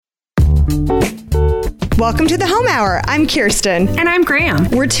Welcome to the Home Hour. I'm Kirsten. And I'm Graham.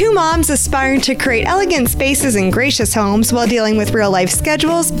 We're two moms aspiring to create elegant spaces and gracious homes while dealing with real-life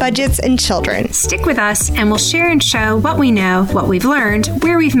schedules, budgets, and children. Stick with us and we'll share and show what we know, what we've learned,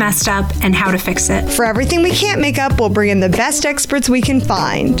 where we've messed up, and how to fix it. For everything we can't make up, we'll bring in the best experts we can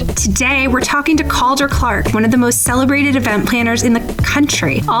find. Today, we're talking to Calder Clark, one of the most celebrated event planners in the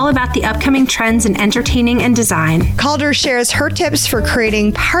country, all about the upcoming trends in entertaining and design. Calder shares her tips for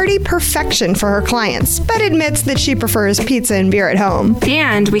creating party perfection for her clients, but admits that she prefers pizza and beer at home.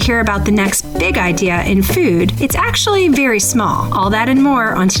 And we hear about the next big idea in food. It's actually very small. All that and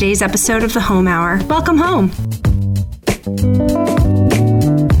more on today's episode of the Home Hour. Welcome home.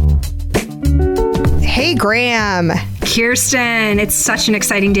 Hey, Graham. Kirsten, it's such an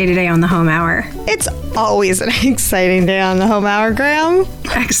exciting day today on the Home Hour. It's always an exciting day on the Home Hour, Graham.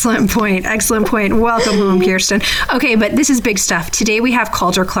 Excellent point. Excellent point. Welcome home, Kirsten. Okay, but this is big stuff. Today we have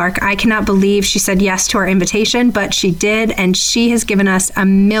Calder Clark. I cannot believe she said yes to our invitation, but she did, and she has given us a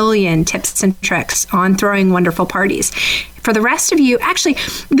million tips and tricks on throwing wonderful parties. For the rest of you, actually,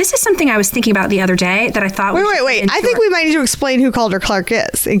 this is something I was thinking about the other day that I thought... Wait. I think we might need to explain who Calder Clark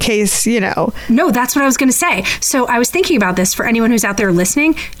is, in case, you know... No, that's what I was going to say. So I was thinking about this for anyone who's out there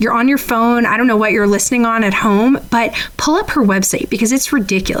listening. You're on your phone. I don't know what you're listening on at home, but pull up her website because it's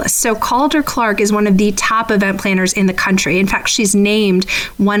ridiculous. So Calder Clark is one of the top event planners in the country. In fact, she's named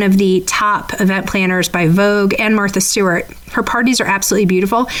one of the top event planners by Vogue and Martha Stewart. Her parties are absolutely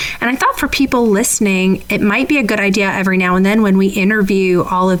beautiful. And I thought for people listening, it might be a good idea every now and then when we interview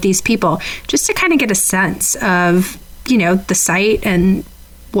all of these people, just to kind of get a sense of, you know, the site and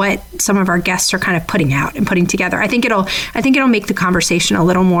what some of our guests are kind of putting out and putting together. I think it'll make the conversation a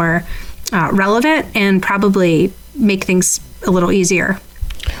little more relevant and probably make things a little easier.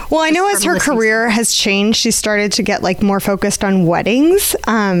 Well, I know as her career has changed, she started to get like more focused on weddings.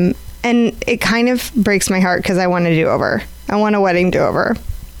 And it kind of breaks my heart because I want a do-over. I want a wedding do-over.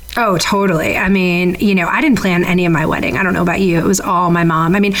 Oh, totally. I mean, you know, I didn't plan any of my wedding. I don't know about you. It was all my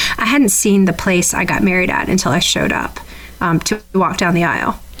mom. I mean, I hadn't seen the place I got married at until I showed up to walk down the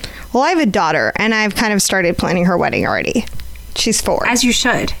aisle. Well, I have a daughter, and I've kind of started planning her wedding already. She's 4. As you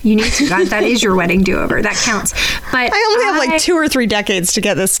should. You need to. That is your wedding do-over. That counts. But I only have like 2 or 3 decades to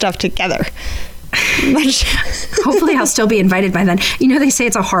get this stuff together. Hopefully I'll still be invited by then. You know, they say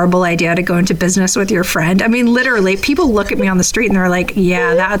it's a horrible idea to go into business with your friend. I mean, literally, people look at me on the street and they're like,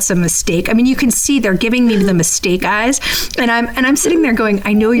 yeah, that's a mistake. I mean, you can see they're giving me the mistake eyes. And I'm sitting there going,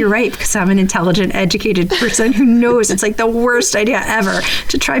 I know you're right, because I'm an intelligent, educated person who knows it's like the worst idea ever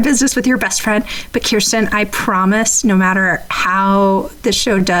to try business with your best friend. But Kirsten, I promise, no matter how this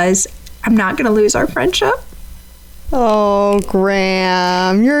show does, I'm not going to lose our friendship. Oh,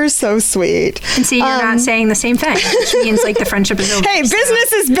 Graham, you're so sweet. And see, you're not saying the same thing, which means like the friendship is over. Hey,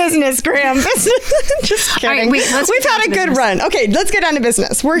 business is business, Graham. Business. Just kidding. All right, wait, We've had a good run. Okay, let's get down to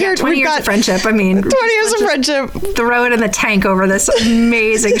business. We're here. 20 years of friendship. I mean, 20 years of friendship. Throw it in the tank over this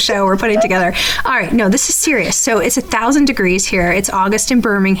amazing show we're putting together. All right, no, this is serious. So it's 1,000 degrees here. It's August in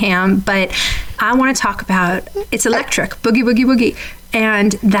Birmingham, but I want to talk about it's electric. Boogie, boogie, boogie.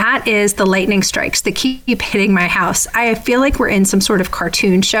 And that is the lightning strikes that keep hitting my house. I feel like we're in some sort of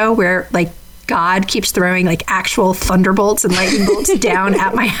cartoon show where like God keeps throwing like actual thunderbolts and lightning bolts down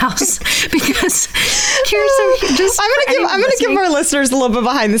at my house because Kirsten, I'm gonna give our listeners a little bit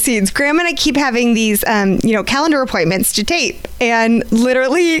behind the scenes. Graham and I keep having these calendar appointments to tape, and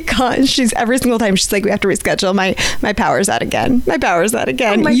literally she's every single time she's like, we have to reschedule. My power's out again. My power's out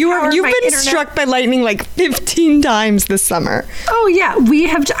again. You've been struck by lightning like 15 times this summer. Oh yeah, we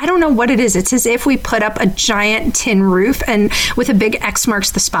have. I don't know what it is. It's as if we put up a giant tin roof and with a big X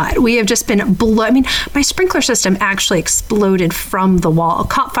marks the spot. We have just been I mean, my sprinkler system actually exploded from the wall,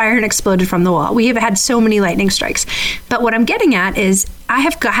 caught fire and exploded from the wall. We have had so many lightning strikes. But what I'm getting at is I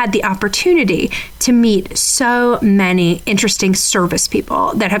have had the opportunity to meet so many interesting service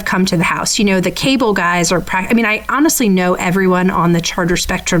people that have come to the house. You know, the cable guys are, I honestly know everyone on the Charter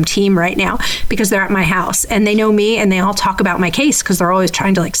Spectrum team right now because they're at my house and they know me and they all talk about my case because they're always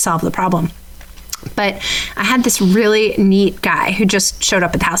trying to like solve the problem. But I had this really neat guy who just showed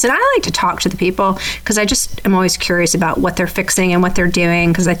up at the house. And I like to talk to the people because I just am always curious about what they're fixing and what they're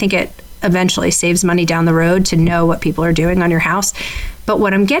doing because I think it eventually saves money down the road to know what people are doing on your house. But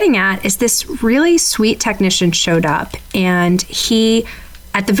what I'm getting at is this really sweet technician showed up and he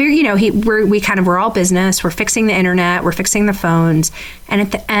at the very, we're all business. We're fixing the internet. We're fixing the phones. And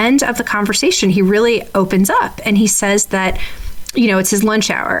at the end of the conversation, he really opens up and he says that, it's his lunch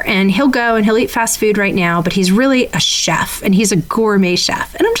hour and he'll go and he'll eat fast food right now, but he's really a chef and he's a gourmet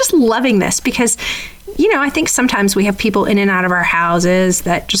chef. And I'm just loving this because, I think sometimes we have people in and out of our houses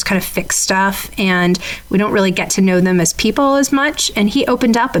that just kind of fix stuff, and we don't really get to know them as people as much. And he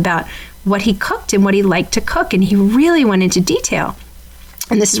opened up about what he cooked and what he liked to cook, and he really went into detail.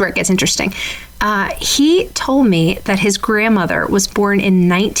 And this is where it gets interesting. He told me that his grandmother was born in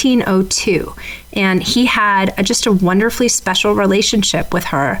 1902, and he had just a wonderfully special relationship with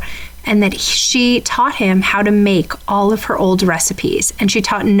her, and that she taught him how to make all of her old recipes. And she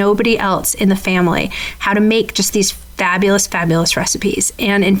taught nobody else in the family how to make just these fabulous, fabulous recipes.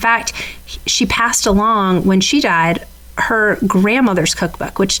 And in fact, she passed along, when she died, her grandmother's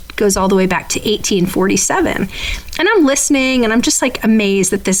cookbook, which goes all the way back to 1847. And I'm listening, and I'm just like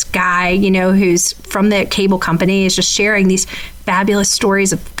amazed that this guy, who's from the cable company, is just sharing these fabulous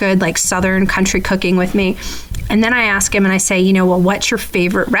stories of good, like Southern country cooking with me. And then I ask him and I say, well, what's your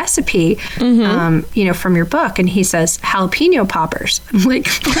favorite recipe, from your book? And he says, jalapeno poppers. I'm like,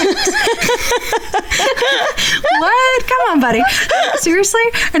 what? Come on, buddy. Seriously?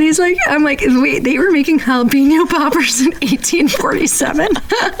 And he's like, I'm like, wait, they were making jalapeno poppers in 1847?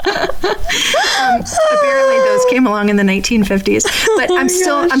 Apparently those came along in the 1950s. But I'm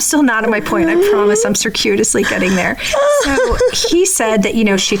still not at my point. I promise I'm circuitously getting there. So he said that,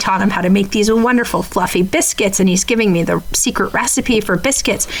 she taught him how to make these wonderful fluffy biscuits, and he's giving me the secret recipe for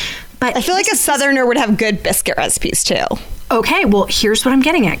biscuits. But I feel like a Southerner would have good biscuit recipes too. Okay, well, here's what I'm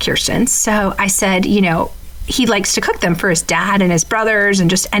getting at, Kirsten. So I said, he likes to cook them for his dad and his brothers and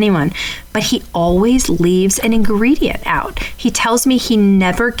just anyone, but he always leaves an ingredient out. He tells me he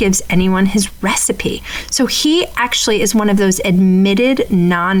never gives anyone his recipe. So he actually is one of those admitted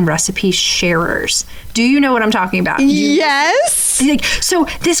non-recipe sharers. Do you know what I'm talking about? Yes. So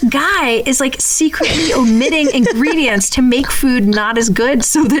this guy is like secretly omitting ingredients to make food not as good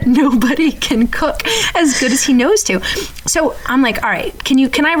so that nobody can cook as good as he knows to. So I'm like, all right,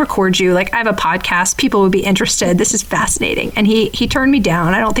 can I record you? Like, I have a podcast. People would be interested. This is fascinating. And he turned me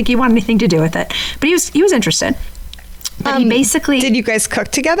down. I don't think he wanted anything to do with it, but he was interested. But he basically... Did you guys cook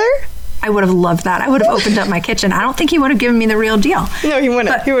together? I would have loved that. I would have opened up my kitchen. I don't think he would have given me the real deal. No, he wouldn't.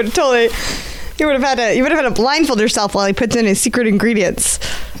 But, he would have totally... You would have had to blindfold yourself while he puts in his secret ingredients.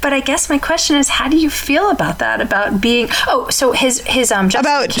 But I guess my question is, how do you feel about that? About being so his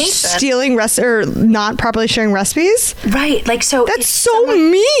about stealing or not properly sharing recipes, right? Like, so that's so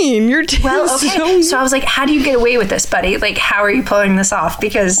mean. Well, okay. So I was like, how do you get away with this, buddy? Like, how are you pulling this off?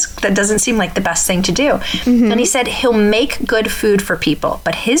 Because that doesn't seem like the best thing to do. Mm-hmm. And he said he'll make good food for people,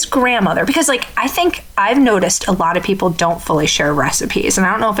 but his grandmother, because I think I've noticed a lot of people don't fully share recipes, and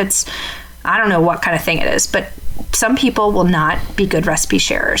I don't know what kind of thing it is, but some people will not be good recipe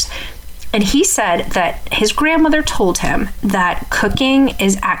sharers. And he said that his grandmother told him that cooking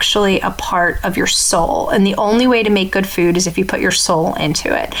is actually a part of your soul, and the only way to make good food is if you put your soul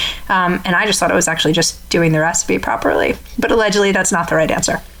into it. And I just thought it was actually just doing the recipe properly. But allegedly, that's not the right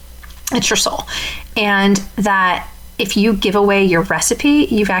answer. It's your soul. And that if you give away your recipe,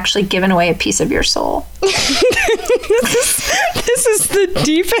 you've actually given away a piece of your soul. This is the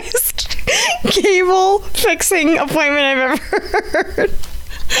deepest cable fixing appointment I've ever heard.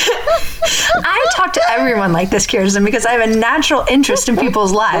 I talk to everyone like this, Kirsten, because I have a natural interest in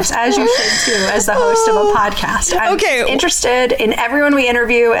people's lives, as you should too, as the host of a podcast. I'm interested in everyone we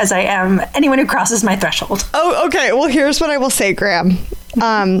interview as I am anyone who crosses my threshold. Oh, okay. Well, here's what I will say, Graham.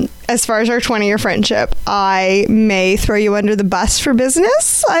 As far as our 20-year friendship, I may throw you under the bus for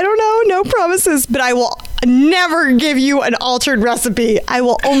business. I don't know. No promises. But I will never give you an altered recipe. I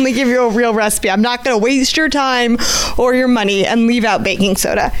will only give you a real recipe. I'm not going to waste your time or your money and leave out baking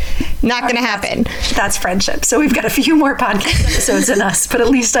soda. Not going to happen. That's friendship. So we've got a few more podcast episodes in us, but at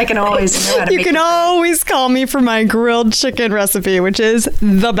least I can always know how to make it. You can always call me for my grilled chicken recipe, which is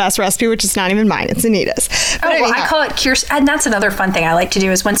the best recipe, which is not even mine. It's Anita's. But well, I call it Kirsten. And that's another fun thing I like to do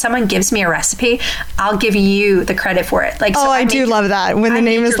is when someone gives me a recipe, I'll give you the credit for it. Like, so I do love that. When the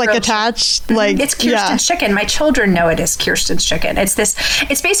name is like attached, like it's Kirsten's chicken. My children know it is Kirsten's chicken. It's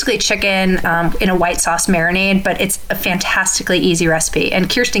basically chicken in a white sauce marinade, but it's a fantastically easy recipe. And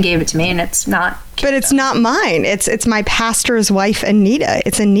Kirsten gave it to me, and it's not Kirsten. But it's not mine. It's my pastor's wife, Anita.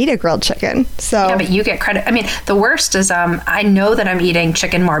 It's Anita grilled chicken. So yeah, but you get credit. I mean, the worst is I know that I'm eating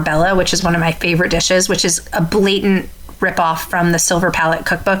chicken marbella, which is one of my favorite dishes, which is a blatant ripoff from the Silver Palette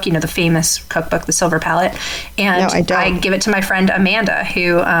cookbook, the famous cookbook, the Silver Palette. And no, I give it to my friend Amanda,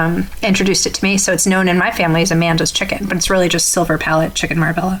 who introduced it to me. So it's known in my family as Amanda's chicken, but it's really just Silver Palette chicken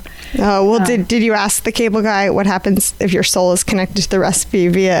marbella. Oh, well, did you ask the cable guy what happens if your soul is connected to the recipe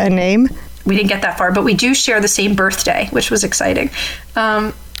via a name? We didn't get that far, but we do share the same birthday, which was exciting.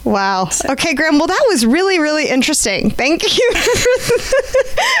 Wow. Okay, Graham. Well, that was really, really interesting. Thank you for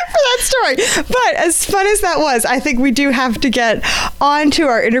that story. But as fun as that was, I think we do have to get on to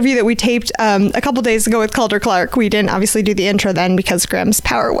our interview that we taped a couple days ago with Calder Clark. We didn't obviously do the intro then because Graham's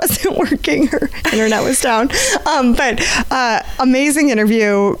power wasn't working. Her internet was down. But amazing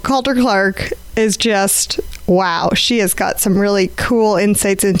interview. Calder Clark is just, wow. She has got some really cool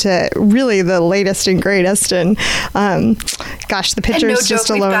insights into really the latest and greatest. And gosh, the pictures just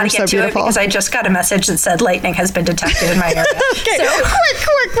alone are so beautiful. Because I just got a message that said lightning has been detected in my area. Okay, so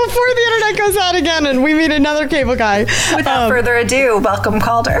quick, before the internet goes out again and we meet another cable guy. Without further ado, welcome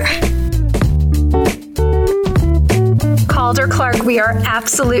Calder. Calder Clark, we are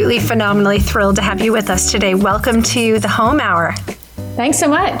absolutely phenomenally thrilled to have you with us today. Welcome to the Home Hour. Thanks so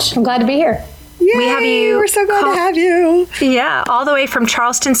much. I'm glad to be here. Yay, we have you. We're so glad to have you. Yeah, all the way from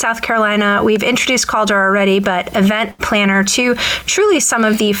Charleston, South Carolina. We've introduced Calder already, but event planner to truly some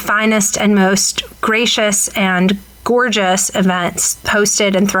of the finest and most gracious and gorgeous events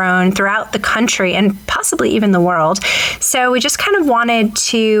hosted and thrown throughout the country and possibly even the world. So we just kind of wanted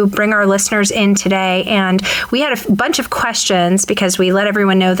to bring our listeners in today, and we had a bunch of questions because we let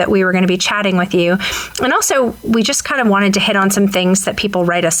everyone know that we were going to be chatting with you. And also we just kind of wanted to hit on some things that people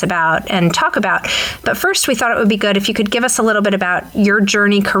write us about and talk about. But first we thought it would be good if you could give us a little bit about your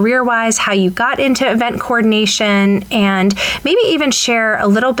journey career-wise, how you got into event coordination, and maybe even share a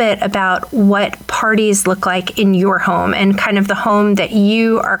little bit about what parties look like in your home and kind of the home that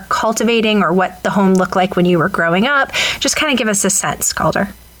you are cultivating, or what the home looked like when you were growing up. Just kind of give us a sense, Calder.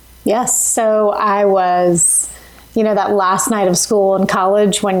 Yes. So I was, that last night of school in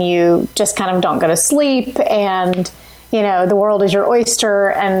college when you just kind of don't go to sleep and, the world is your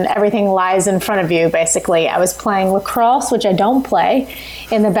oyster and everything lies in front of you, basically. I was playing lacrosse, which I don't play,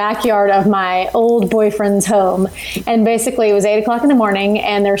 in the backyard of my old boyfriend's home. And basically it was 8 o'clock in the morning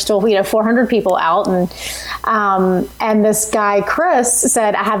and there's still, 400 people out. And this guy, Chris,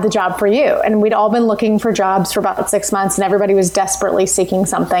 said, I have the job for you. And we'd all been looking for jobs for about 6 months and everybody was desperately seeking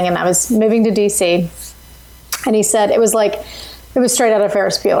something. And I was moving to DC. And he said, it was straight out of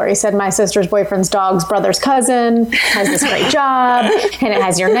Ferris Bueller. He said, my sister's boyfriend's dog's brother's cousin has this great job and it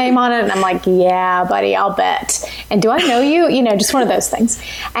has your name on it. And I'm like, yeah, buddy, I'll bet. And do I know you? Just one of those things.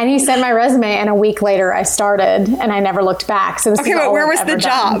 And he sent my resume and a week later I started and I never looked back. So this okay, is but all where I've was ever the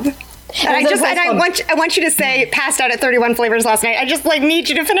job? done. I want you to say passed out at 31 Flavors last night. I just need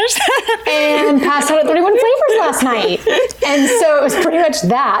you to finish that. And passed out at 31 Flavors last night. And so it was pretty much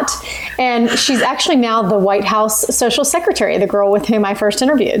that. And she's actually now the White House social secretary, the girl with whom I first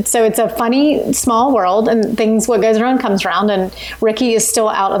interviewed. So it's a funny, small world and what goes around comes around. And Ricky is still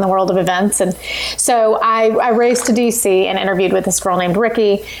out in the world of events. And so I raced to DC and interviewed with this girl named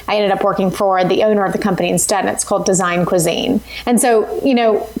Ricky. I ended up working for the owner of the company instead, and it's called Design Cuisine. And so,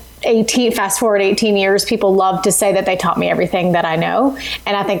 fast forward 18 years, people love to say that they taught me everything that I know.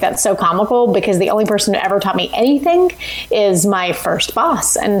 And I think that's so comical because the only person who ever taught me anything is my first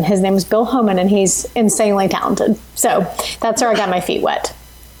boss. And his name is Bill Homan, and he's insanely talented. So that's where I got my feet wet.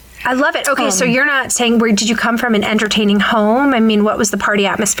 I love it. Okay, so you're not saying, where did you come from, an entertaining home? I mean, what was the party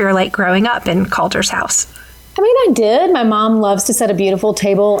atmosphere like growing up in Calder's house? I did. My mom loves to set a beautiful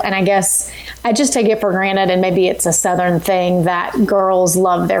table, and I guess I just take it for granted, and maybe it's a Southern thing that girls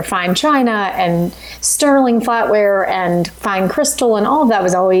love their fine china and sterling flatware and fine crystal, and all of that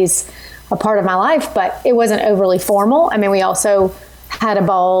was always a part of my life, but it wasn't overly formal. We also had a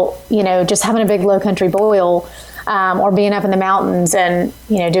ball, just having a big low country boil, or being up in the mountains and,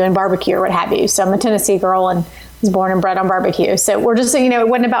 doing barbecue or what have you. So I'm a Tennessee girl and was born and bred on barbecue. So we're just, it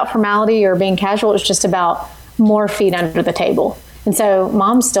wasn't about formality or being casual. It was just about more feet under the table. And so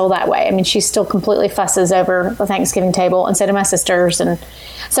mom's still that way. She still completely fusses over the Thanksgiving table, and so do my sisters. And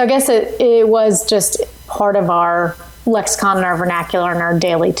so I guess it was just part of our lexicon and our vernacular and our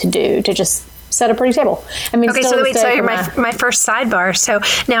daily to-do to just set a pretty table. Okay, so you're my first sidebar. So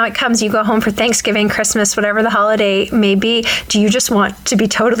now it comes, you go home for Thanksgiving, Christmas, whatever the holiday may be. Do you just want to be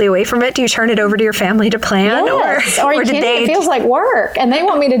totally away from it? Do you turn it over to your family to plan? Yes. Or it feels like work. And they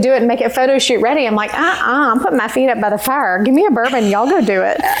want me to do it and make it photo shoot ready. I'm like, I'm putting my feet up by the fire. Give me a bourbon. Y'all go do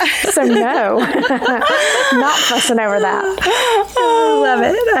it. So no, not fussing over that. Oh, I love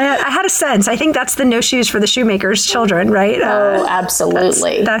it. I had a sense. I think that's the no shoes for the shoemaker's children, right? Oh,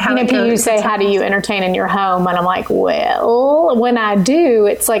 absolutely. You say, how do you entertain in your home? And I'm like, well, when I do,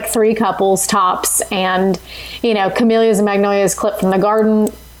 it's like 3 couples tops and, camellias and magnolias clipped from the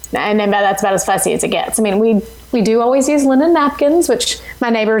garden. And then that's about as fussy as it gets. We do always use linen napkins, which my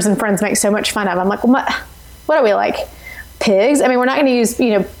neighbors and friends make so much fun of. I'm like, well, what are we like? Pigs? We're not going to use,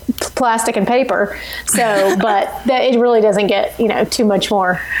 plastic and paper. So, but it really doesn't get, too much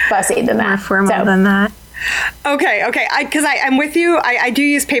more fussy than that. More formal than that. Okay. Because I'm with you. I do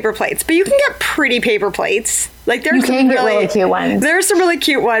use paper plates, but you can get pretty paper plates. Like you can get really cute ones. There's some really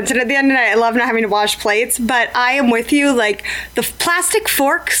cute ones. And at the end of the night, I love not having to wash plates. But I am with you. Like the plastic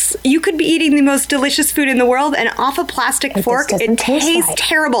forks, you could be eating the most delicious food in the world, and off a plastic fork, it tastes right.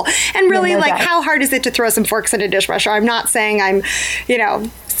 Terrible. And really, how hard is it to throw some forks in a dishwasher? I'm not saying I'm,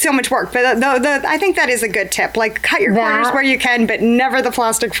 so much work, but I think that is a good tip. Like cut your corners where you can, but never the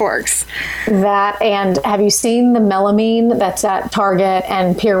plastic forks. That, and have you seen the melamine that's at Target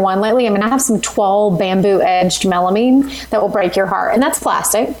and Pier 1 lately? I mean, I have some Twal bamboo edged melamine that will break your heart, and that's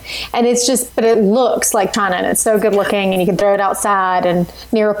plastic. And it's just, but it looks like china, and it's so good looking, and you can throw it outside and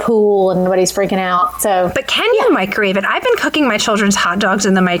near a pool, and nobody's freaking out. So, but can you microwave it? I've been cooking my children's hot dogs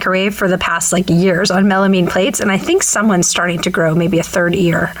in the microwave for the past years on melamine plates, and I think someone's starting to grow maybe a third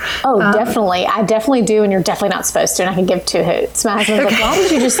ear. Oh, definitely. I definitely do, and you're definitely not supposed to, and I can give two hoots. My husband's like, why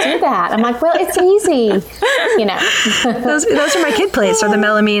did you just do that? I'm like, well, it's easy. Those are my kid plates, or the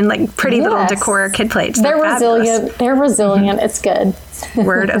melamine, pretty little decor kid plates. They're resilient. They're resilient. Mm-hmm. It's good.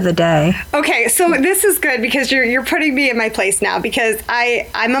 Word of the day. Okay, so this is good because you're putting me in my place now, because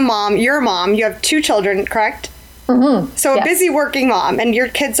I'm a mom. You're a mom. You have 2 children, correct? Mm-hmm. So a busy working mom, and your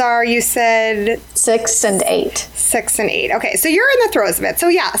kids are, you said? 6 and 8. 6 and 8. Okay, so you're in the throes of it. So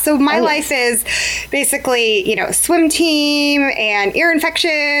so my life is basically, swim team and ear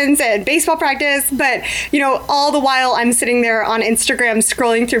infections and baseball practice, but, all the while I'm sitting there on Instagram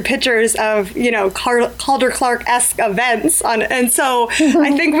scrolling through pictures of, Calder Clark-esque events and so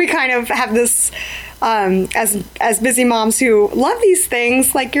I think we kind of have this as busy moms who love these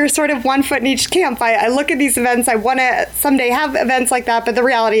things, you're sort of one foot in each camp. I look at these events. I want to someday have events like that. But the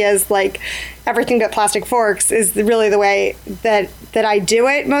reality is everything but plastic forks is really the way that I do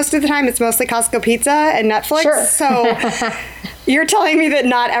it most of the time. It's mostly Costco pizza and Netflix. Sure. So you're telling me that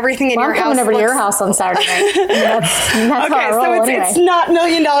not everything in your house. I'm coming over to your house on Saturday night. That's okay, how I roll, so it's not $1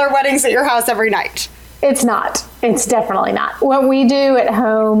 million weddings at your house every night. It's not. It's definitely not. What we do at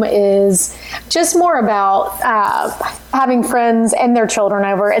home is just more about having friends and their children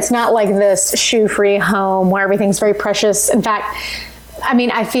over. It's not like this shoe-free home where everything's very precious. In fact,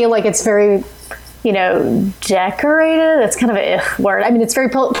 I feel like it's very, decorated. It's kind of an if word. It's very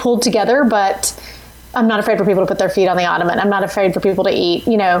pulled together, but I'm not afraid for people to put their feet on the ottoman. I'm not afraid for people to eat,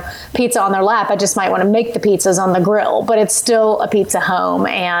 pizza on their lap. I just might want to make the pizzas on the grill, but it's still a pizza home.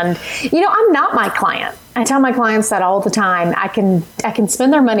 And, I'm not my client. I tell my clients that all the time. I can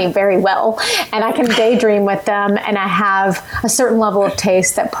spend their money very well, and I can daydream with them, and I have a certain level of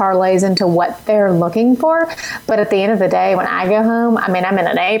taste that parlays into what they're looking for. But at the end of the day, when I go home, I'm in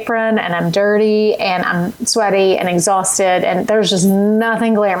an apron, and I'm dirty, and I'm sweaty and exhausted, and there's just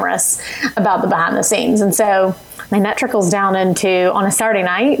nothing glamorous about the behind the scenes. And so that trickles down into, on a Saturday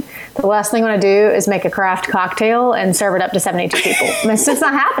night, the last thing I want to do is make a craft cocktail and serve it up to 72 people. It's just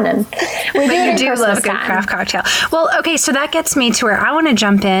not happening. But you do love a good craft cocktail. Well, okay, so that gets me to where I want to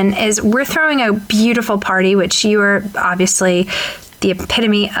jump in is we're throwing a beautiful party, which you are obviously the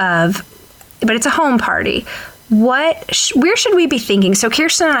epitome of, but it's a home party. Where should we be thinking? So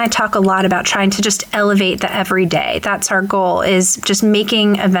Kirsten and I talk a lot about trying to just elevate the everyday. That's our goal, is just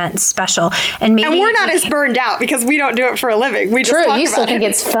making events special. And we're not as burned out because we don't do it for a living. We just talk about you still think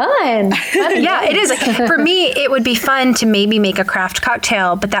it's fun. Yeah, it is. For me, it would be fun to maybe make a craft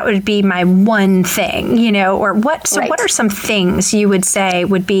cocktail, but that would be my one thing, or what? So what are some things you would say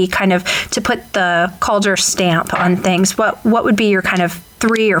would be kind of to put the Calder stamp on things? What would be your kind of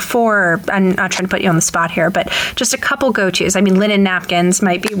 3 or 4, I'm not trying to put you on the spot here, but just a couple go-tos. Linen napkins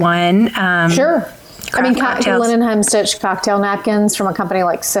might be one. Sure. Linen hem-stitched cocktail napkins from a company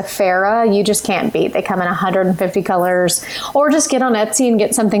like Sephora, you just can't beat. They come in 150 colors. Or just get on Etsy and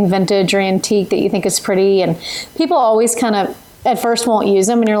get something vintage or antique that you think is pretty. And people always kind of at first won't use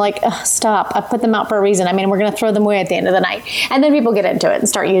them, and you're like, stop, I put them out for a reason. We're going to throw them away at the end of the night. And then people get into it and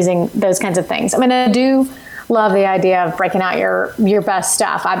start using those kinds of things. I do love the idea of breaking out your best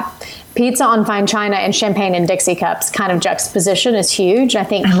stuff. Pizza on fine china and champagne and Dixie cups kind of juxtaposition is huge. I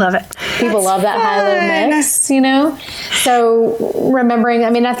think I love it. People love that high-low mix, So remembering,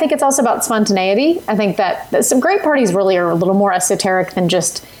 I think it's also about spontaneity. I think that some great parties really are a little more esoteric than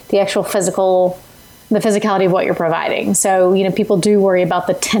just the actual the physicality of what you're providing. So, people do worry about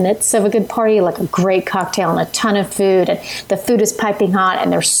the tenets of a good party, like a great cocktail and a ton of food, and the food is piping hot,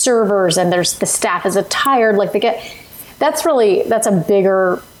 and there's servers, and the staff is attired. That's a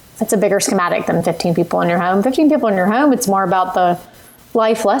bigger schematic than 15 people in your home. 15 people in your home, it's more about the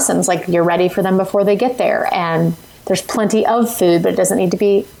life lessons. You're ready for them before they get there, and there's plenty of food, but it doesn't need to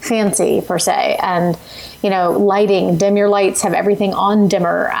be fancy per se. And, lighting, dim your lights, have everything on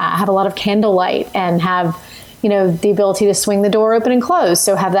dimmer, have a lot of candlelight, and have, the ability to swing the door open and close.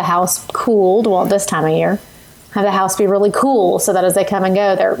 So have the house cooled, this time of year. Have the house be really cool so that as they come and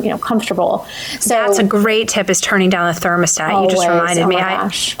go, they're, comfortable. So that's a great tip, is turning down the thermostat. Always. You just reminded me.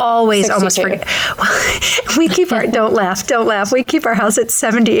 Gosh. I always 62. almost forget. Well, we keep our, don't laugh. We keep our house at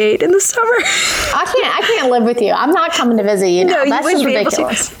 78 in the summer. I can't live with you. I'm not coming to visit you now. No, that's you just wouldn't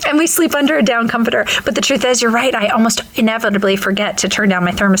ridiculous. be able to. And we sleep under a down comforter. But the truth is, you're right. I almost inevitably forget to turn down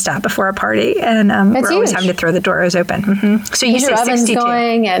my thermostat before a party. And we're always having to throw the doors open. Mm-hmm. So you say your oven's 62.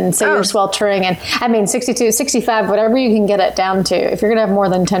 going, and so you're sweltering. And 62, 65, whatever you can get it down to. If you're going to have more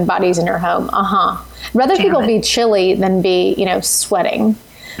than 10 bodies in your home, rather people be chilly than be, sweating.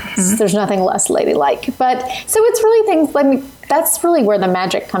 So there's nothing less ladylike. But so it's really things that's really where the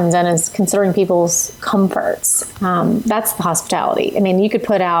magic comes in, is considering people's comforts. That's the hospitality. I mean, you could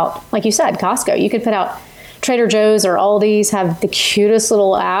put out, like you said, Costco. You could put out Trader Joe's or Aldi's have the cutest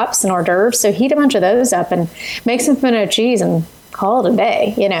little apps and hors d'oeuvres. So heat a bunch of those up and make some fino cheese and call it a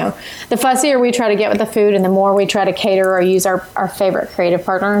day. The fussier we try to get with the food and the more we try to cater or use our favorite creative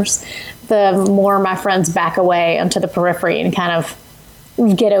partners, the more my friends back away onto the periphery and kind of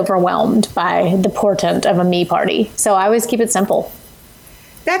get overwhelmed by the portent of a me party. So I always keep it simple.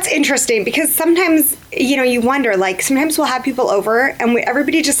 That's interesting, because sometimes, you wonder, sometimes we'll have people over and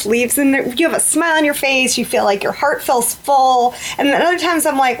everybody just leaves and you have a smile on your face. You feel like your heart feels full. And then other times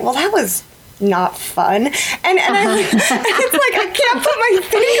I'm like, well, that was not fun. And it's like, I can't put my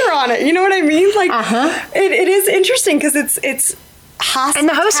finger on it. You know what I mean? It is interesting because it's hospitality. And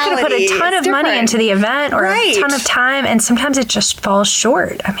the host could have put a ton of money into the event or a ton of time, and sometimes it just falls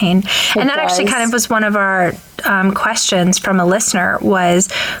short. I mean, and that actually kind of was one of our questions from a listener,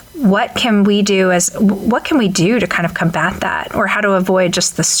 was what can we do to kind of combat that, or how to avoid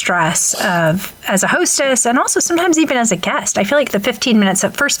just the stress of as a hostess, and also sometimes even as a guest. I feel like the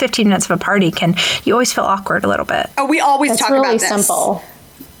first 15 minutes of a party you always feel awkward a little bit. Oh, we always talk about this. Simple.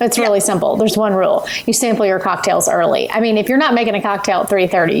 It's really simple. There's one rule. You sample your cocktails early. I mean, if you're not making a cocktail at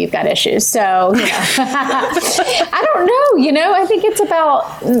 3:30, you've got issues. So, I don't know. I think it's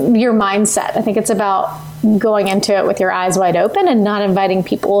about your mindset. I think it's about going into it with your eyes wide open and not inviting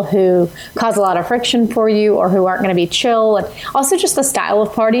people who cause a lot of friction for you or who aren't going to be chill. And also just the style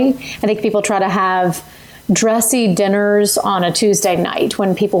of party. I think people try to have dressy dinners on a Tuesday night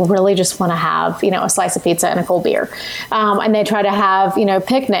when people really just want to have, a slice of pizza and a cold beer. And they try to have,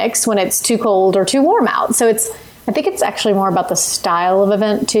 picnics when it's too cold or too warm out. So I think it's actually more about the style of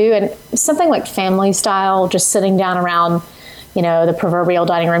event too. And something like family style, just sitting down around, the proverbial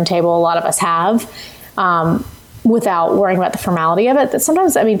dining room table a lot of us have, without worrying about the formality of it. That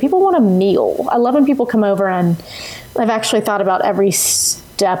sometimes, people want a meal. I love when people come over, and I've actually thought about every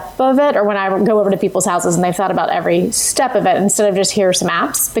step of it, or when I go over to people's houses and they've thought about every step of it instead of just here's some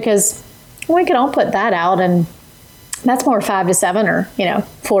apps, because we can all put that out, and that's more 5 to 7 or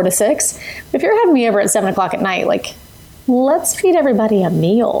 4 to 6. If you're having me over at 7 o'clock at night, let's feed everybody a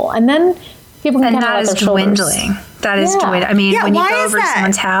meal, and then people can kind of let their shoulders. Dwindling. That is dwindling. I mean, when you go over to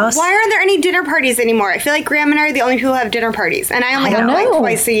someone's house. Why aren't there any dinner parties anymore? I feel like Graham and I are the only people who have dinner parties, and I only have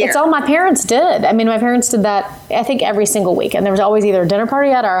twice a year. It's all my parents did. I mean, my parents did that, I think, every single week, and there was always either a dinner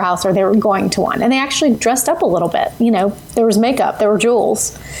party at our house or they were going to one, and they actually dressed up a little bit. There was makeup, there were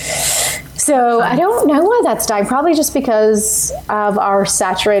jewels. So I don't know why that's dying. Probably just because of our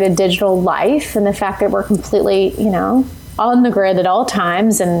saturated digital life and the fact that we're completely, on the grid at all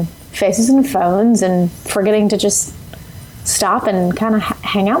times and faces and phones and forgetting to just stop and kind of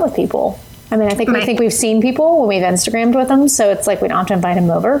hang out with people. I mean, I think we think we've seen people when we've Instagrammed with them, so it's like we don't have to invite them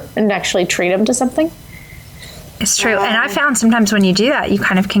over and actually treat them to something. It's true. And I found sometimes when you do that, you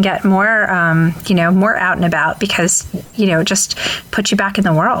kind of can get more, more out and about because, it just puts you back in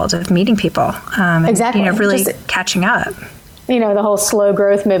the world of meeting people. Exactly. And, really catching up. The whole slow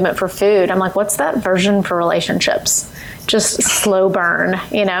growth movement for food. I'm like, what's that version for relationships? Just slow burn,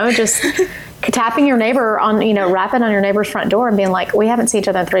 just tapping your neighbor on, rapping on your neighbor's front door and being like, we haven't seen each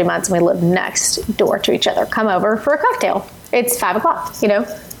other in 3 months and we live next door to each other. Come over for a cocktail. It's 5 o'clock,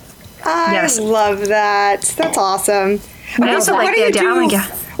 I love that. That's awesome. Okay, so what do you do?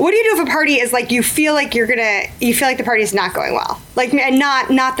 What do you do if a party is you feel like you feel like the party is not going well? And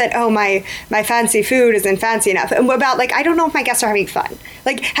not that, my fancy food isn't fancy enough. And about I don't know if my guests are having fun.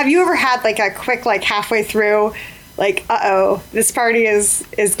 Have you ever had a quick halfway through, this party is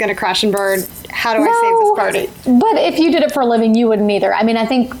going to crash and burn. How do I save this party? But if you did it for a living, you wouldn't either. I mean, I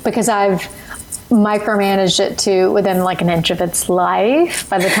think because I've micromanaged it to within like an inch of its life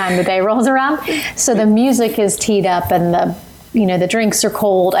by the time the day rolls around. So the music is teed up and the drinks are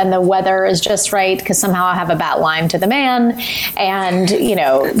cold and the weather is just right because somehow I have a bat line to the man, and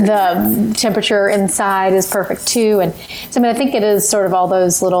the temperature inside is perfect too. And so I think it is sort of all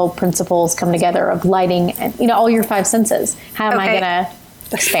those little principles come together of lighting and all your five senses. How am I going to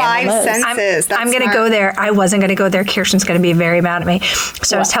expand five those? senses? I'm going to go there. I wasn't going to go there. Kirsten's going to be very mad at me.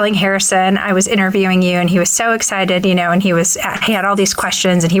 So I was telling Harrison, I was interviewing you, and he was so excited, and he had all these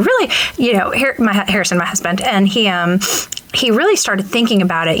questions, and he really, Harrison, my husband, and he really started thinking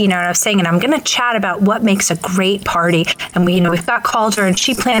about it, and I was saying, and I'm going to chat about what makes a great party. And we've got Calder, and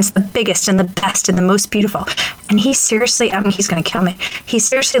she plans the biggest and the best and the most beautiful. And he seriously, he's going to kill me. He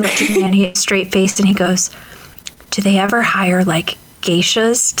seriously looked at me and he had straight faced and he goes, do they ever hire like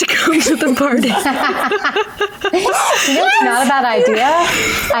geishas to come to the party? It's not a bad idea.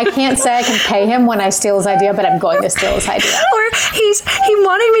 I can't say I can pay him when I steal his idea, but I'm going to steal his idea. Or he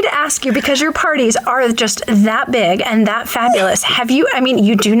wanted me to ask you, because your parties are just that big and that fabulous.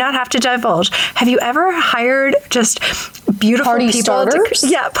 You do not have to divulge. Have you ever hired just beautiful party people starters?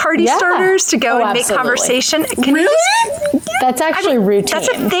 Starters to go and make conversation? Really? That's actually routine. That's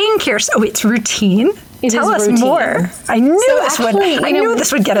a thing, Kirsten. Oh, it's routine? Tell us routine. more. I knew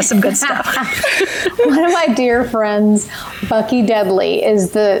this would get us some good stuff. One of my dear friends, Bucky Deadly,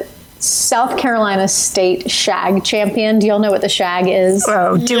 is the South Carolina State Shag champion. Do y'all know what the Shag is?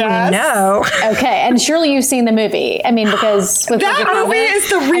 Oh, do we know? Okay, and surely you've seen the movie. Because with that movie is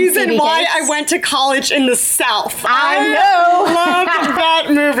the reason why I went to college in the South. I know. Loved that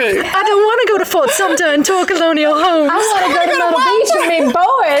movie. I don't want to go to Fort Sumter and tour colonial homes. I want to go to Myrtle Beach and meet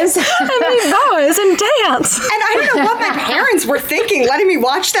boys. and dance. And I don't know what my parents were thinking, letting me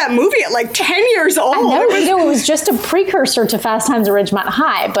watch that movie at like 10 years old. I know, it was just a precursor to Fast Times at Ridgemont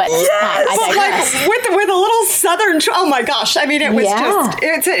High, but with a little Southern. Oh my gosh! I mean, it was just.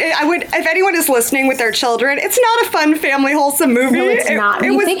 I would, if anyone is listening with their children, it's not a fun family wholesome movie. No, it's not.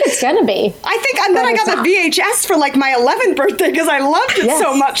 You think it's gonna be? I think, and then I got the VHS for like my 11th birthday because I loved it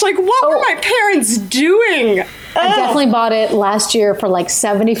so much. Like, what were my parents doing? I definitely bought it last year for like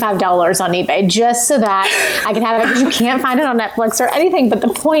 $75 on eBay just so that I could have it, because you can't find it on Netflix or anything. But the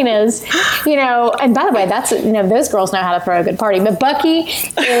point is, and by the way, that's, those girls know how to throw a good party. But Bucky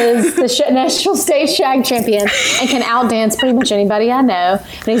is the National State Shag champion and can outdance pretty much anybody I know.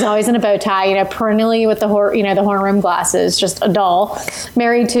 And he's always in a bow tie, perennially with the horn rim glasses, just a doll.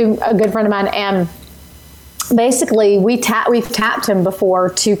 Married to a good friend of mine, and basically we've tapped him before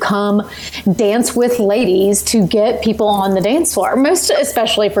to come dance with ladies to get people on the dance floor, most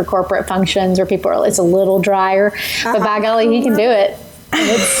especially for corporate functions where it's a little drier, but by golly, he can do it.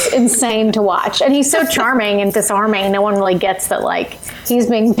 It's insane to watch, and he's so charming and disarming. No one really gets that, like, he's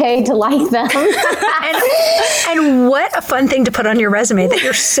being paid to like them. and what a fun thing to put on your resume, that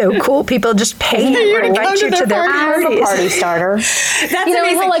you're so cool. People just pay you to invite you to their parties. I'm a party starter. That's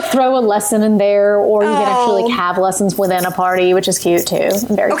amazing. He'll like throw a lesson in there, or you can actually like have lessons within a party, which is cute too.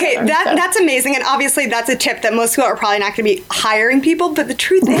 That's amazing, and obviously that's a tip that most people are probably not going to be hiring people. But the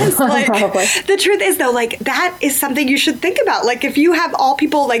truth is, that is something you should think about. Like, if you have all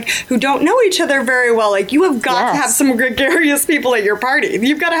people like who don't know each other very well, like, you have got to have some gregarious people at your party.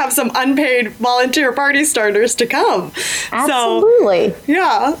 You've got to have some unpaid volunteer party starters to come. Absolutely. So,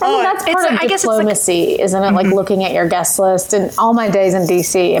 yeah. That's part of diplomacy, isn't it? Like looking at your guest list. And all my days in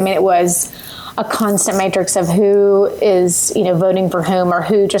DC, I mean, it was a constant matrix of who is, voting for whom, or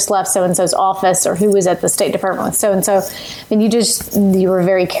who just left so-and-so's office, or who was at the State Department with so-and-so. And you were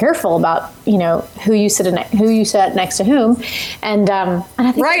very careful about, who you sat next to whom. And I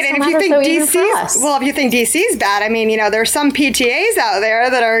think and if you think if you think DC's bad, I mean, there's some PTAs out there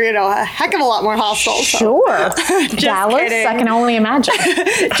that are, a heck of a lot more hostile. Sure. Dallas, kidding. I can only imagine.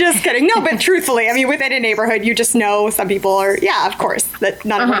 Just kidding. No, but truthfully, I mean, within a neighborhood, you just know some people are, of course, that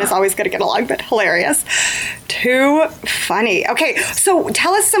not everyone is always going to get along, but hilarious. Too funny. Okay, so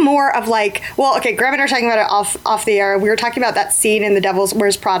tell us some more of Graham and I were talking about it off the air. We were talking about that scene in The Devil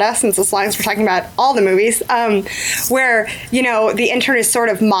Wears Prada, since as long as we're talking about all the movies, where, the intern is sort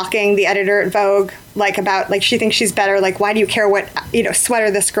of mocking the editor at Vogue, about she thinks she's better, why do you care what,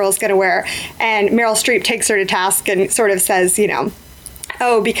 sweater this girl's gonna wear? And Meryl Streep takes her to task and sort of says,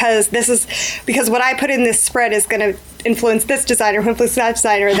 because what I put in this spread is going to influenced this designer, who influenced that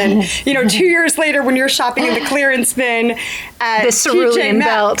designer. Then, 2 years later, when you're shopping in the clearance bin at the cerulean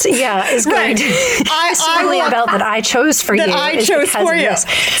belt, is right. going to the cerulean belt that I chose for you. That I chose for you.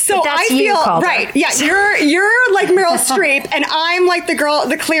 So I feel right. Yeah, you're like Meryl Streep, and I'm like the girl at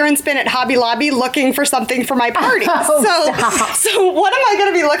the clearance bin at Hobby Lobby looking for something for my party. So what am I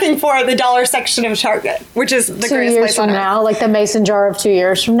going to be looking for at the dollar section of Target, which is the 2 greatest years place from on now, earth? like the mason jar of 2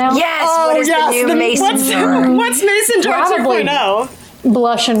 years from now? Yes. What is the new mason jar? What's mason jar 2.0?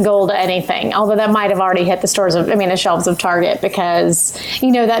 Blush and gold anything, although that might have already hit the shelves of Target, because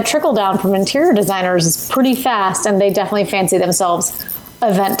that trickle down from interior designers is pretty fast, and they definitely fancy themselves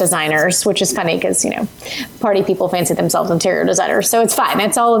event designers, which is funny because party people fancy themselves interior designers, so it's fine,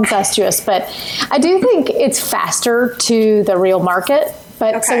 it's all incestuous. But I do think it's faster to the real market.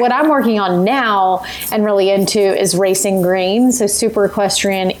 But so what I'm working on now and really into is racing green. So super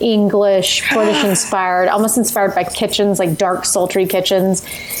equestrian, English, British inspired, almost inspired by kitchens, like dark, sultry kitchens,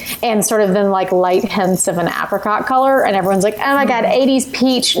 and sort of then like light hints of an apricot color. And everyone's like, oh my God, 80s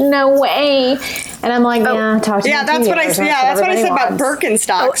peach, no way. And I'm like, that's what I said about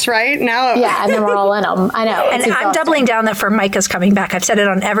Birkenstocks, right? Now, and then we're all in them. I know. And I'm doubling down that for Micah's coming back. I've said it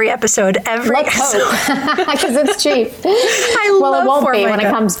on every episode. Let's hope, because it's cheap. It won't be when it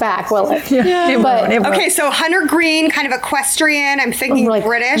comes back, will it? It won't. Okay, so hunter green, kind of equestrian. I'm thinking like,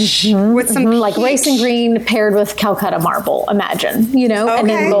 British with some like racing green paired with Calcutta marble. Imagine, and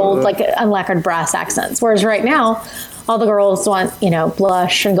then gold, like unlacquered brass accents. Whereas right now, all the girls want,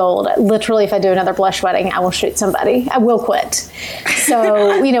 blush and gold. Literally, if I do another blush wedding, I will shoot somebody. I will quit.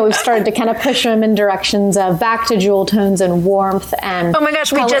 So, we've started to kind of push them in directions of back to jewel tones and warmth. And oh my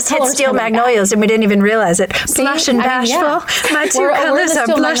gosh, we just hit Steel Magnolias and we didn't even realize it. Blush and bashful. My two colors are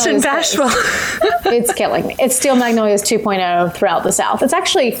blush and bashful. It's killing me. It's Steel Magnolias 2.0 throughout the South. It's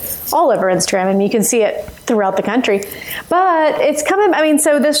actually all over Instagram, and you can see it throughout the country. But it's coming,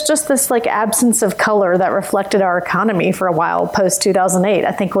 so there's just this like absence of color that reflected our economy for a while post 2008,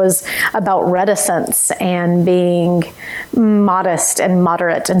 I think, was about reticence and being modest and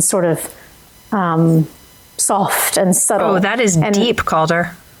moderate and sort of soft and subtle. Oh, that is deep,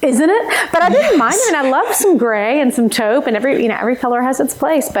 Calder. Isn't it? But I didn't mind. I love some gray and some taupe, and every color has its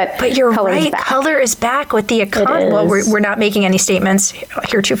place. But you're right. Color is back with the economy. Well, we're not making any statements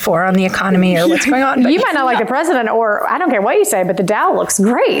heretofore on the economy or what's going on. But you might not like the president, or I don't care what you say, but the Dow looks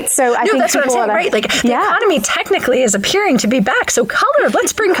great. So I think that's what I'm saying, right? Like the economy technically is appearing to be back. So color,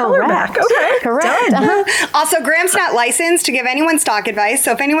 let's bring color back. Okay, correct. Also, Graham's not licensed to give anyone stock advice.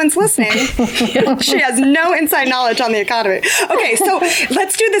 So if anyone's listening, she has no inside knowledge on the economy. Okay, so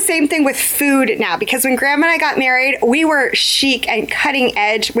let's do the same thing with food now, because when Graham and I got married, we were chic and cutting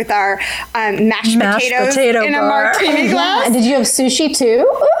edge with our mashed potatoes in a martini glass. Did you have sushi too?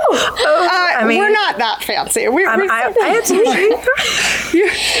 We're not that fancy. I had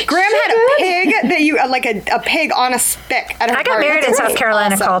sushi. Graham had a pig that you like a pig on a stick at her I got married in South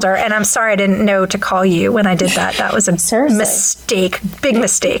Carolina, Calder, and I'm sorry I didn't know to call you when I did that. That was a mistake, big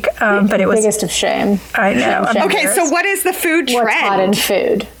mistake. But it was biggest of shame. I know. Okay, so what is the food trend? What's hot in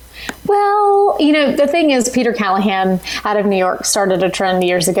food? Well, the thing is, Peter Callahan out of New York started a trend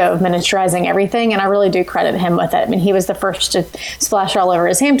years ago of miniaturizing everything, and I really do credit him with it. He was the first to splash all over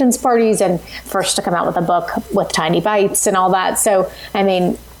his Hamptons parties and first to come out with a book with tiny bites and all that. So,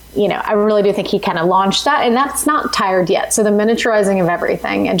 I really do think he kind of launched that, and that's not tired yet. So the miniaturizing of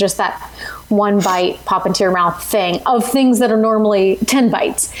everything and just that one bite, pop into your mouth thing of things that are normally 10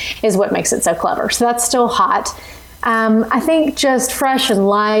 bites is what makes it so clever. So that's still hot. I think just fresh and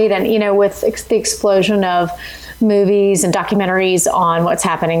light, and with the explosion of movies and documentaries on what's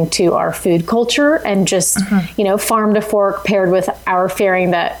happening to our food culture, and just farm to fork paired with our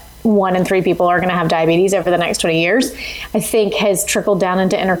fearing that 1 in 3 people are going to have diabetes over the next 20 years, I think has trickled down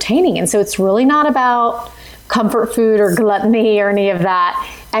into entertaining. And so it's really not about comfort food or gluttony or any of that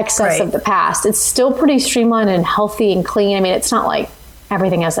excess of the past. It's still pretty streamlined and healthy and clean. It's not like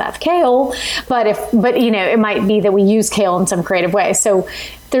everything has to have kale, but it might be that we use kale in some creative way. So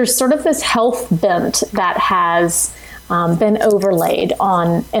there's sort of this health bent that has been overlaid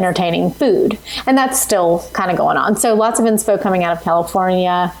on entertaining food, and that's still kind of going on. So lots of inspo coming out of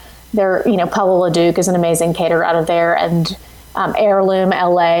California. There, Paulo LeDuc is an amazing caterer out of there, and Heirloom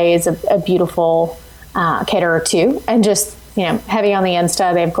LA is a beautiful caterer too, and just heavy on the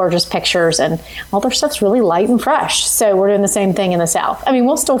Insta. They have gorgeous pictures, and all their stuff's really light and fresh. So we're doing the same thing in the South.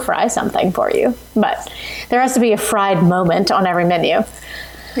 We'll still fry something for you, but there has to be a fried moment on every menu.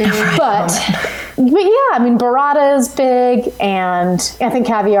 But yeah, burrata is big, and I think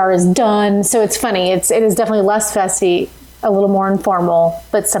caviar is done. So it's funny. It is definitely less fussy, a little more informal,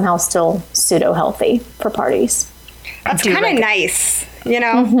 but somehow still pseudo healthy for parties. That's kind of nice, you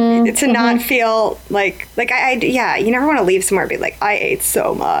know, to not feel like you never want to leave somewhere and be like, I ate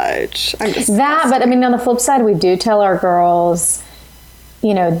so much. I'm just that, but I mean, on the flip side, we do tell our girls,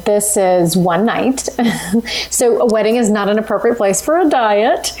 you know, this is one night. So a wedding is not an appropriate place for a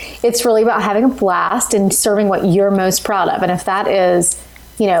diet. It's really about having a blast and serving what you're most proud of. And if that is,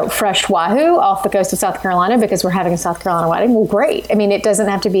 you know, fresh wahoo off the coast of South Carolina because we're having a South Carolina wedding, well, great. I mean, it doesn't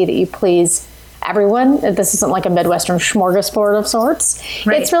have to be that you please everyone. This isn't like a Midwestern smorgasbord of sorts.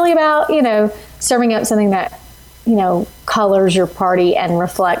 Right. It's really about, you know, serving up something that, you know, colors your party and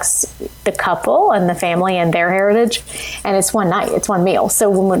reflects the couple and the family and their heritage. And it's one night, it's one meal. So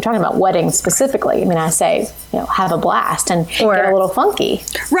when we're talking about weddings specifically, I mean, I say, you know, have a blast and get a little funky.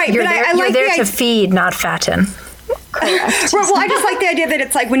 Right. You're there to feed, not fatten. Correct. Well, I just like the idea that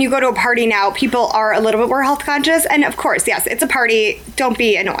it's like when you go to a party now, people are a little bit more health conscious. And of course, yes, it's a party. Don't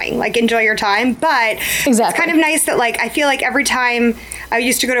be annoying. Like, enjoy your time. But it's kind of nice that, like, I feel like every time I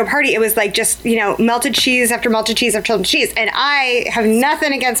used to go to a party, it was like just, you know, melted cheese after melted cheese after melted cheese. And I have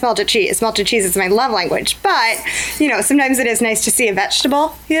nothing against melted cheese. Melted cheese is my love language. But, you know, sometimes it is nice to see a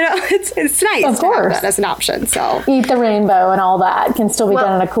vegetable. You know, it's nice of course. To have that as an option. So eat the rainbow and all that can still be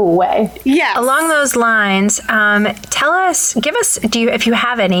done in a cool way. Yeah. Along those lines, if you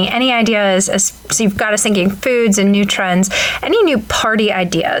have any ideas, so you've got us thinking foods and new trends, any new party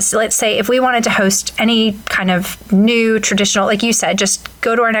ideas? Let's say if we wanted to host any kind of new traditional, like you said, just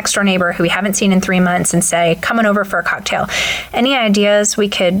go to our next door neighbor who we haven't seen in 3 months and say, come on over for a cocktail. Any ideas we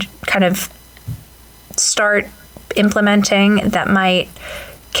could kind of start implementing that might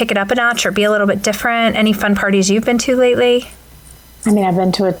kick it up a notch or be a little bit different? Any fun parties you've been to lately? I mean, I've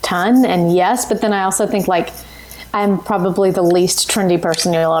been to a ton, and yes, but then I also think, like, I'm probably the least trendy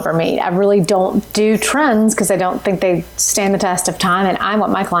person you'll ever meet. I really don't do trends because I don't think they stand the test of time. And I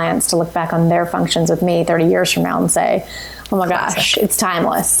want my clients to look back on their functions with me 30 years from now and say, oh my gosh, it's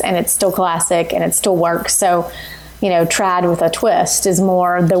timeless and it's still classic and it still works. So, you know, trad with a twist is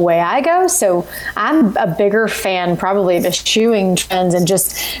more the way I go. So I'm a bigger fan probably of eschewing trends and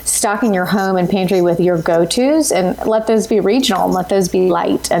just stocking your home and pantry with your go-tos and let those be regional and let those be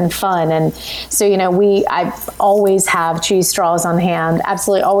light and fun. And so, you know, I always have cheese straws on hand,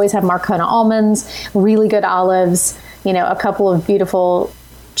 absolutely always have Marcona almonds, really good olives, you know, a couple of beautiful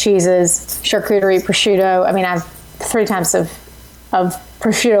cheeses, charcuterie, prosciutto. I mean, I have 3 types of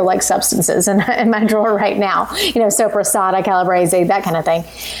prosciutto-like substances in my drawer right now, you know, sopressata, calabrese, that kind of thing.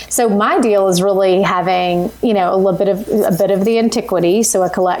 So my deal is really having, you know, a bit of the antiquity. So I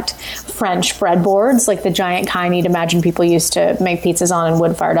collect French breadboards, like the giant kind you'd imagine people used to make pizzas on in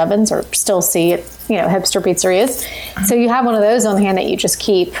wood-fired ovens, or still see at, you know, hipster pizzerias. So you have one of those on hand that you just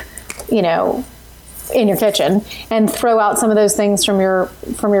keep, you know, in your kitchen, and throw out some of those things from your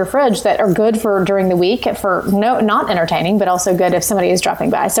fridge that are good for during the week for not entertaining, but also good if somebody is dropping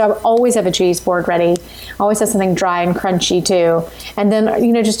by. So I always have a cheese board ready. Always have something dry and crunchy too. And then,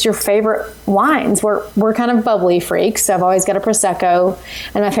 you know, just your favorite wines. We're kind of bubbly freaks. So I've always got a Prosecco,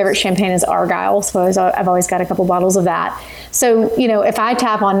 and my favorite champagne is Argyle. So I've always got a couple bottles of that. So, you know, if I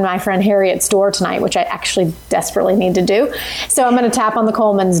tap on my friend Harriet's door tonight, which I actually desperately need to do, so I'm going to tap on the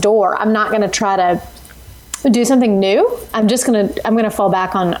Coleman's door. I'm not going to try to do something new. I'm going to fall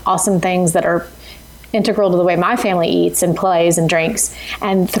back on awesome things that are integral to the way my family eats and plays and drinks,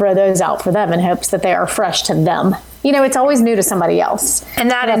 and throw those out for them in hopes that they are fresh to them. You know, it's always new to somebody else. And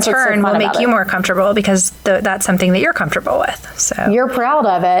that in turn will make you more comfortable because that's something that you're comfortable with. So you're proud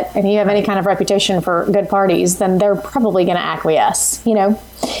of it and you have any kind of reputation for good parties, then they're probably going to acquiesce, you know?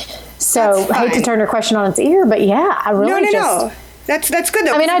 So I hate to turn your question on its ear, but yeah, I really No. That's good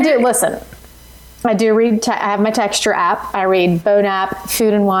though. I mean, I do read, I have my Texture app. I read Bonap,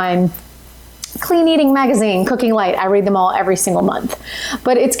 Food and Wine, Clean Eating Magazine, Cooking Light. I read them all every single month.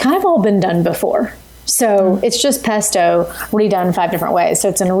 But it's kind of all been done before. So it's just pesto redone 5 different ways. So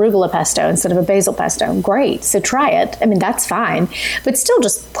it's an arugula pesto instead of a basil pesto. Great. So try it. I mean, that's fine. But still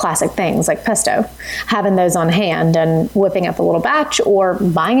just classic things like pesto. Having those on hand and whipping up a little batch, or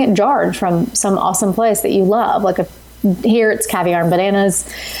buying it jarred from some awesome place that you love, like here it's Caviar and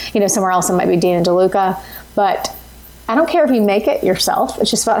Bananas, you know, somewhere else it might be Dina DeLuca, but I don't care if you make it yourself.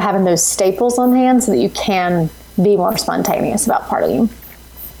 It's just about having those staples on hand so that you can be more spontaneous about partying.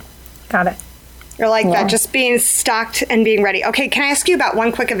 Got it. Or like that, just being stocked and being ready. Okay, can I ask you about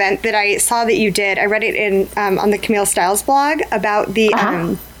one quick event that I saw that you did? I read it in on the Camille Styles blog about the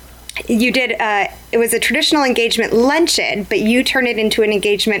you did, it was a traditional engagement luncheon, but you turned it into an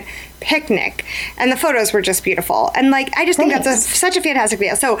engagement picnic. And the photos were just beautiful. And like, I just think that's such a fantastic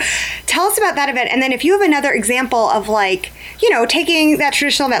video. So tell us about that event. And then if you have another example of like, you know, taking that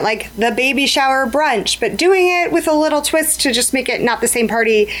traditional event, like the baby shower brunch, but doing it with a little twist to just make it not the same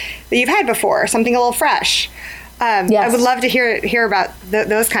party that you've had before, something a little fresh. I would love to hear about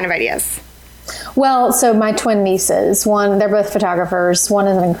those kind of ideas. Well, so my twin nieces, they're both photographers. One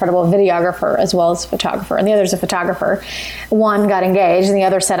is an incredible videographer as well as a photographer, and the other's a photographer. One got engaged and the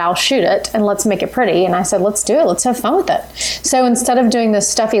other said, I'll shoot it and let's make it pretty. And I said, let's do it. Let's have fun with it. So instead of doing this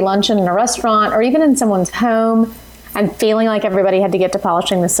stuffy luncheon in a restaurant or even in someone's home and feeling like everybody had to get to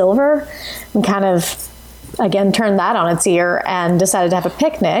polishing the silver, we kind of, again, turned that on its ear and decided to have a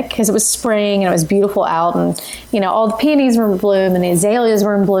picnic because it was spring and it was beautiful out, and, you know, all the peonies were in bloom and the azaleas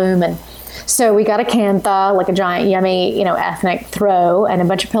were in bloom. And so we got a cantha, like a giant, yummy, you know, ethnic throw, and a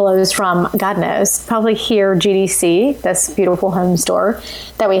bunch of pillows from, God knows, probably here, GDC, this beautiful home store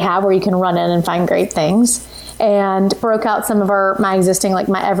that we have where you can run in and find great things. And broke out some of my existing, like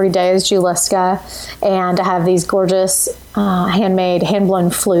my everyday is Juliska. And I have these gorgeous handmade, hand-blown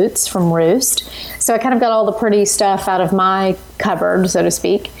flutes from Roost. So I kind of got all the pretty stuff out of my cupboard, so to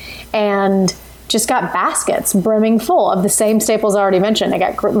speak. And just got baskets brimming full of the same staples I already mentioned. I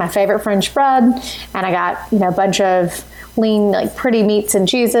got my favorite French bread, and I got, you know, a bunch of lean, like pretty meats and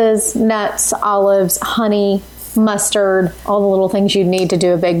cheeses, nuts, olives, honey, mustard, all the little things you'd need to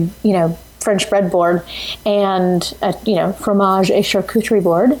do a big, you know, French bread board, and a, you know, fromage et charcuterie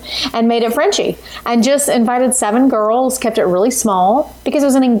board, and made it Frenchy. And just invited 7 girls, kept it really small because it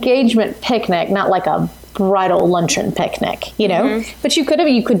was an engagement picnic, not like a bridal luncheon picnic, you know. Mm-hmm. But you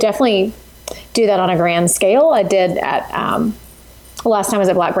could definitely do that on a grand scale. I did at last time I was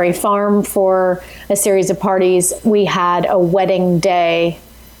at Blackberry Farm for a series of parties. We had a wedding day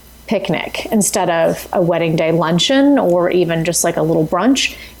picnic instead of a wedding day luncheon or even just like a little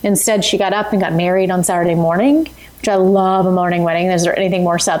brunch. Instead, she got up and got married on Saturday morning, which I love a morning wedding. Is there anything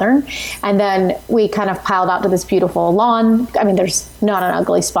more Southern? And then we kind of piled out to this beautiful lawn. I mean, there's not an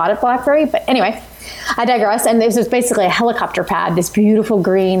ugly spot at Blackberry, but anyway, I digress. And this was basically a helicopter pad, this beautiful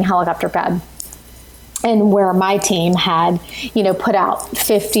green helicopter pad. And where my team had, you know, put out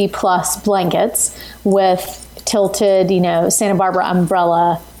 50 plus blankets with tilted, you know, Santa Barbara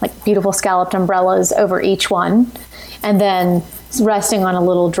umbrella, like beautiful scalloped umbrellas over each one. And then resting on a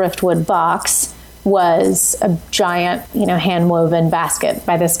little driftwood box was a giant, you know, hand woven basket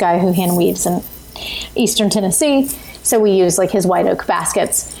by this guy who hand weaves in Eastern Tennessee. So we used like his white oak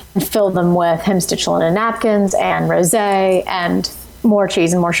baskets and filled them with hemstitch linen napkins and rosé and more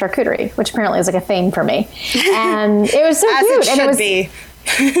cheese and more charcuterie, which apparently is like a thing for me. And it was so cute. It and should be.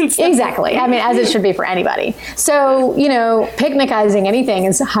 Exactly. I mean, as it should be for anybody. So, you know, picnicizing anything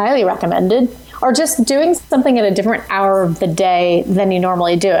is highly recommended, or just doing something at a different hour of the day than you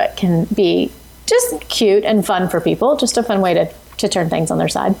normally do it can be just cute and fun for people. Just a fun way to turn things on their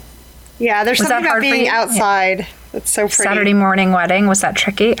side. Yeah, there's something about being outside. Yeah. That's so pretty. Saturday morning wedding, was that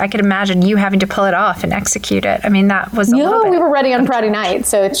tricky? I could imagine you having to pull it off and execute it. I mean, that was a little bit. We were ready on Friday night,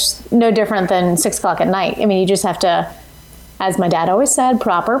 so it's no different than 6 o'clock at night. I mean, you just have to, as my dad always said,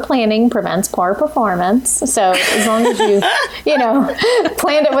 proper planning prevents poor performance. So as long as you know,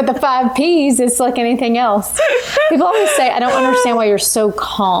 planned it with the 5 Ps, it's like anything else. People always say, I don't understand why you're so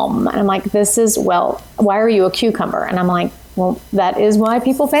calm. And I'm like, why are you a cucumber? And I'm like, well, that is why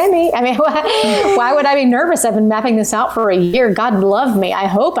people pay me. I mean, why would I be nervous? I've been mapping this out for a year. God love me. I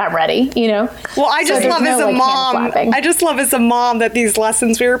hope I'm ready, you know? Well, I just love as a mom. I just love as a mom that these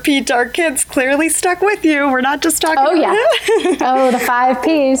lessons we repeat to our kids clearly stuck with you. We're not just talking about it. Oh, the 5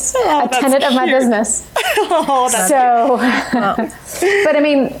 Ps. A tenet of my business. That's so, but I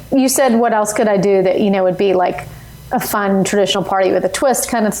mean, you said, what else could I do that, you know, would be like a fun traditional party with a twist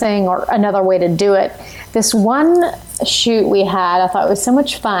kind of thing, or another way to do it. This one shoot we had, I thought it was so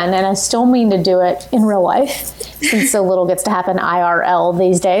much fun, and I still mean to do it in real life since so little gets to happen IRL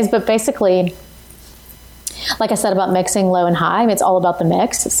these days. But basically, like I said about mixing low and high, it's all about the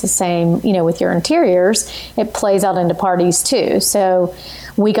mix. It's the same, you know, with your interiors. It plays out into parties too. So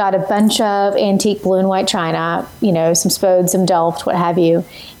we got a bunch of antique blue and white china, you know, some Spode, some Delft, what have you,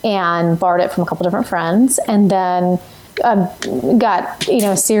 and borrowed it from a couple different friends. And then got, you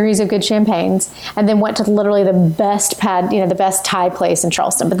know, a series of good champagnes, and then went to literally the best the best Thai place in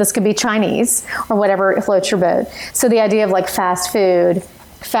Charleston. But this could be Chinese or whatever floats your boat. So the idea of like fast food,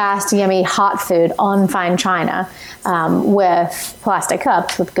 fast, yummy, hot food on fine china with plastic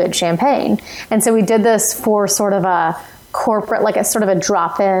cups with good champagne. And so we did this for sort of a corporate, like a sort of a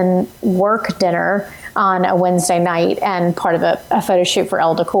drop-in work dinner on a Wednesday night and part of a photo shoot for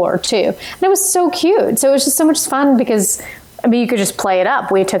Elle Decor too. And it was so cute. So it was just so much fun because, I mean, you could just play it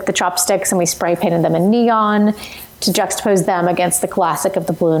up. We took the chopsticks and we spray painted them in neon to juxtapose them against the classic of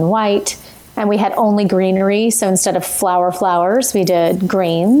the blue and white. And we had only greenery. So instead of flowers, we did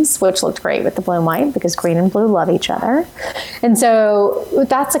greens, which looked great with the blue and white because green and blue love each other. And so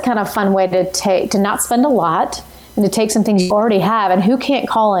that's a kind of fun way to not spend a lot and to take some things you already have. And who can't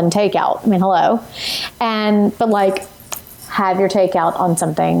call in takeout? I mean, hello. But like, have your takeout on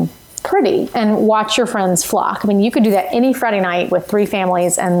something pretty and watch your friends flock. I mean, you could do that any Friday night with 3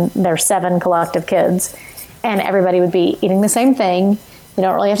 families and their 7 collective kids, and everybody would be eating the same thing. You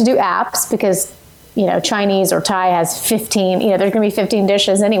don't really have to do apps because, Chinese or Thai has 15, there's going to be 15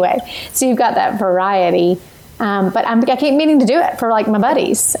 dishes anyway. So you've got that variety. But I keep meaning to do it for like my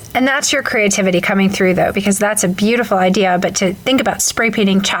buddies. And that's your creativity coming through, though, because that's a beautiful idea. But to think about spray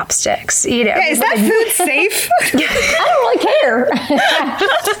painting chopsticks, Yeah, is that food safe? I don't really care.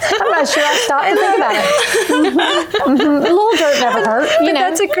 I'm not sure I stopped to think about it. A little dirt never hurt.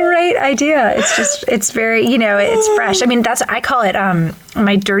 That's a great idea. It's very, it's fresh. I mean, I call it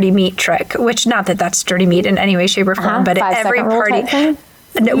my dirty meat trick, which not that that's dirty meat in any way, shape, or form, but at every party.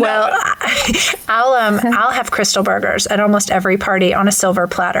 Well, I'll have Crystal burgers at almost every party on a silver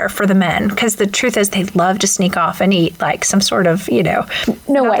platter for the men, because the truth is they love to sneak off and eat like some sort of,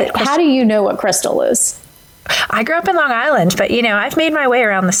 No, wait. How do you know what Crystal is? I grew up in Long Island, but I've made my way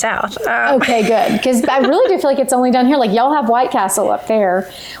around the South. Okay, good. Because I really do feel like it's only down here. Like y'all have White Castle up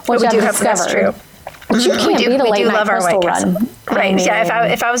there, which I've discovered. That's true. But you can't beat a late night Crystal run. Right. Yeah,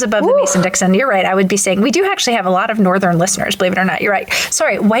 if I was above the Mason-Dixon, you're right. I would be saying, we do actually have a lot of northern listeners, believe it or not. You're right.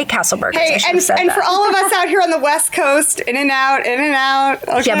 Sorry, White Castle burgers. Hey, and for all of us out here on the West Coast, In and Out.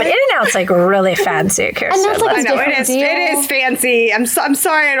 Okay? Yeah, but In and Out's like really fancy, Kirsten. And that's like I know, it is fancy. I'm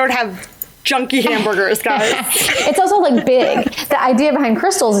sorry I don't have junky hamburgers, guys. It's also like big. The idea behind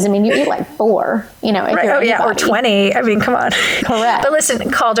Crystals is, you eat like 4, if you're or 20. I mean, come on. Correct. But listen,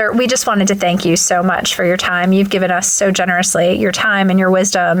 Calder, we just wanted to thank you so much for your time. You've given us so generously your time and your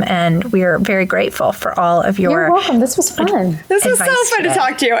wisdom, and we are very grateful for all of your. You're welcome. This was fun. This was so fun to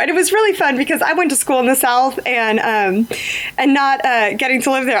talk to you, and it was really fun because I went to school in the South, and not getting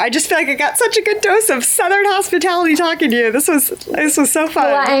to live there, I just feel like I got such a good dose of Southern hospitality talking to you. This was so fun.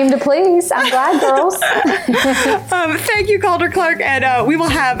 Well, I aim to please. I'm glad, girls. Thank you, Calder Clark. And we will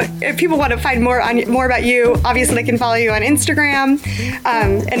have, if people want to find more about you, obviously they can follow you on Instagram.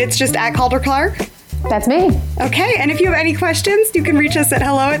 And it's just at Calder Clark. That's me. Okay. And if you have any questions, you can reach us at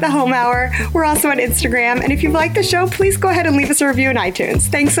hello@thehome.hour. We're also on Instagram. And if you like the show, please go ahead and leave us a review on iTunes.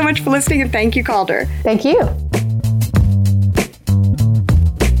 Thanks so much for listening. And thank you, Calder. Thank you.